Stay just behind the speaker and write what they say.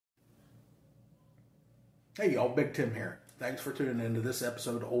Hey y'all, Big Tim here. Thanks for tuning in to this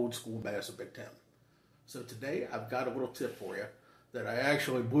episode of Old School Bass with Big Tim. So today I've got a little tip for you that I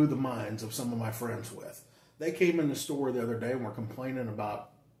actually blew the minds of some of my friends with. They came in the store the other day and were complaining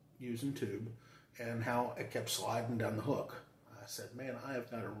about using tube and how it kept sliding down the hook. I said, man, I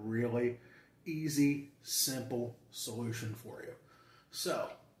have got a really easy, simple solution for you. So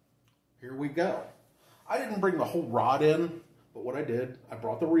here we go. I didn't bring the whole rod in, but what I did, I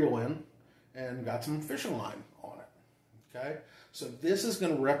brought the reel in and got some fishing line on it. Okay, so this is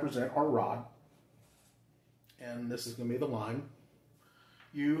going to represent our rod, and this is going to be the line.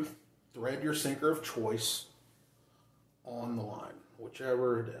 You thread your sinker of choice on the line,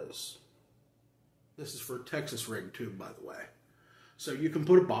 whichever it is. This is for Texas rig tube, by the way. So you can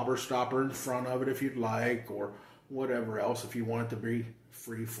put a bobber stopper in front of it if you'd like, or whatever else if you want it to be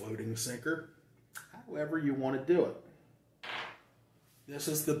free floating sinker. However you want to do it. This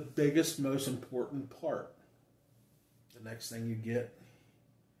is the biggest, most important part. The next thing you get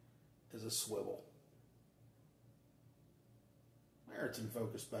is a swivel. There, it's in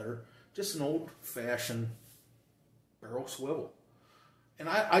focus better. Just an old-fashioned barrel swivel. And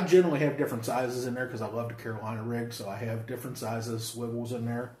I generally have different sizes in there because I love the Carolina rig, so I have different sizes of swivels in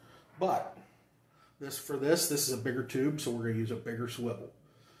there. But this is a bigger tube, so we're going to use a bigger swivel.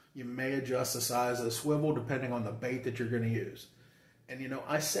 You may adjust the size of the swivel depending on the bait that you're going to use. And you know,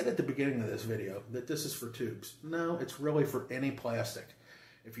 I said at the beginning of this video that this is for tubes. No, it's really for any plastic.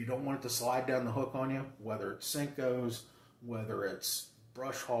 If you don't want it to slide down the hook on you, whether it's Senkos, whether it's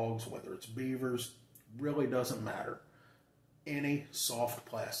brush hogs, whether it's beavers, really doesn't matter. Any soft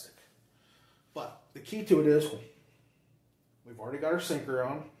plastic. But the key to it is, we've already got our sinker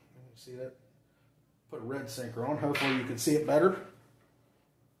on. You see that? Put a red sinker on. Hopefully you can see it better.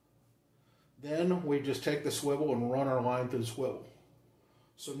 Then we just take the swivel and run our line through the swivel.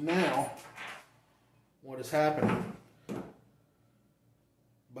 So now, what is happening?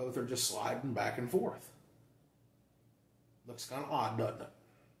 Both are just sliding back and forth. Looks kind of odd, doesn't it?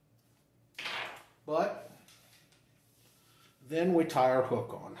 But then we tie our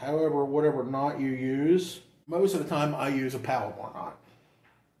hook on. However, whatever knot you use, most of the time I use a Palomar knot.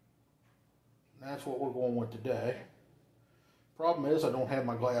 And that's what we're going with today. Problem is I don't have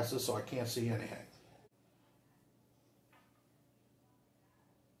my glasses, so I can't see anything.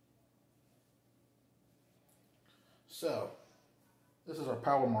 So, this is our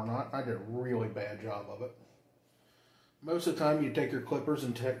Palomar knot. I did a really bad job of it. Most of the time you take your clippers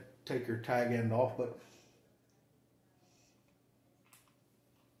and take your tag end off, but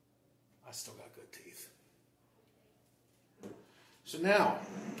I still got good teeth. So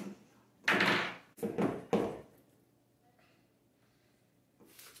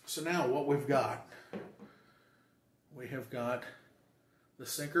now what we've got, we have got the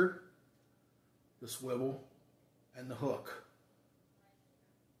sinker, the swivel, and the hook.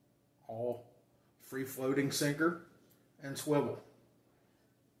 All free floating sinker and swivel.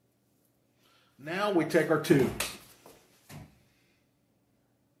 Now we take our tube.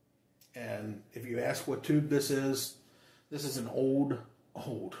 And if you ask what tube this is an old,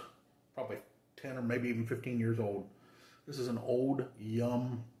 probably 10 or maybe even 15 years old. This is an old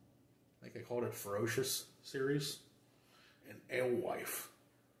Yum, I think they called it Ferocious series, an alewife.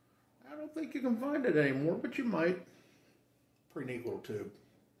 I don't think you can find it anymore, but you might. Pretty neat little tube.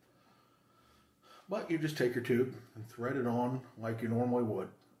 But you just take your tube and thread it on like you normally would.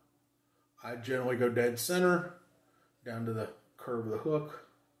 I generally go dead center, down to the curve of the hook,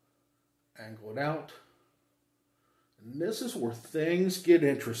 angle it out. And this is where things get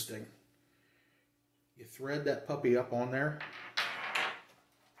interesting. You thread that puppy up on there.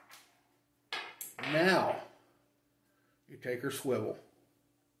 Now, you take your swivel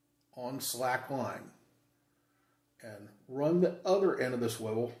on slack line and run the other end of the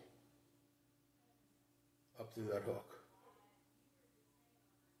swivel up through that hook.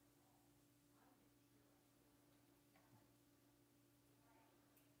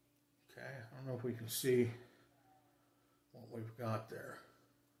 Okay, I don't know if we can see what we've got there.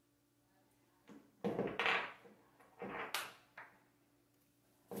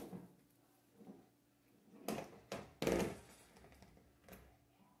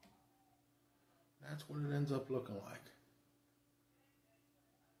 That's what it ends up looking like.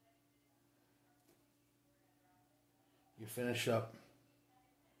 You finish up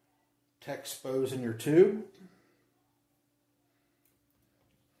exposing your tube.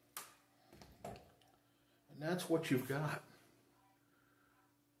 And that's what you've got.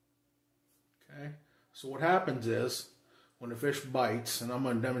 Okay? So what happens is, when a fish bites, and I'm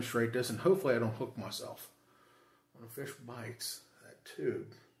going to demonstrate this, and hopefully I don't hook myself. When a fish bites that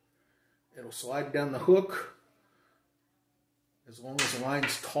tube, It'll slide down the hook. As long as the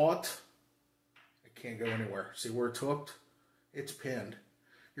line's taut, it can't go anywhere. See where it's hooked? It's pinned.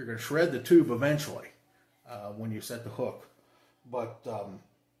 You're going to shred the tube eventually when you set the hook. But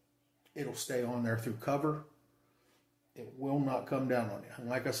it'll stay on there through cover. It will not come down on you. And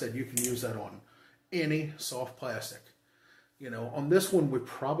like I said, you can use that on any soft plastic. You know, on this one, we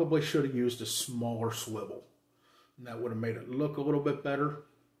probably should have used a smaller swivel. And that would have made it look a little bit better.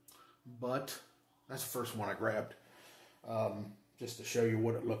 But that's the first one I grabbed. Just to show you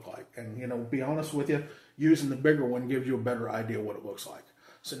what it looked like. And, you know, be honest with you, using the bigger one gives you a better idea what it looks like.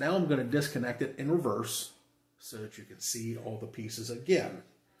 So now I'm going to disconnect it in reverse so that you can see all the pieces again.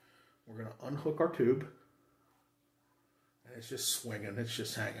 We're going to unhook our tube. And it's just swinging. It's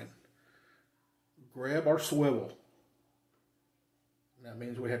just hanging. Grab our swivel. And that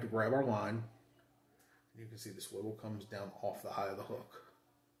means we have to grab our line. You can see the swivel comes down off the eye of the hook.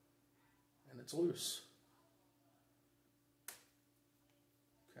 And it's loose.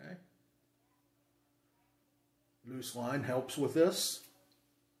 Okay. Loose line helps with this.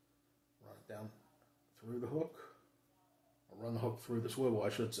 Run it down through the hook. Or run the hook through the swivel, I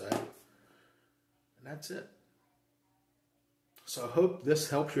should say. And that's it. So I hope this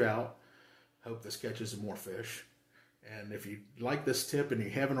helps you out. Hope this catches some more fish. And if you like this tip and you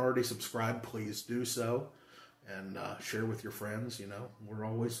haven't already subscribed, please do so. And share with your friends. You know, we're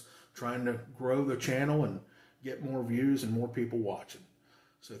always trying to grow the channel and get more views and more people watching.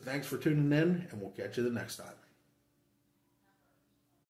 So thanks for tuning in, and we'll catch you the next time.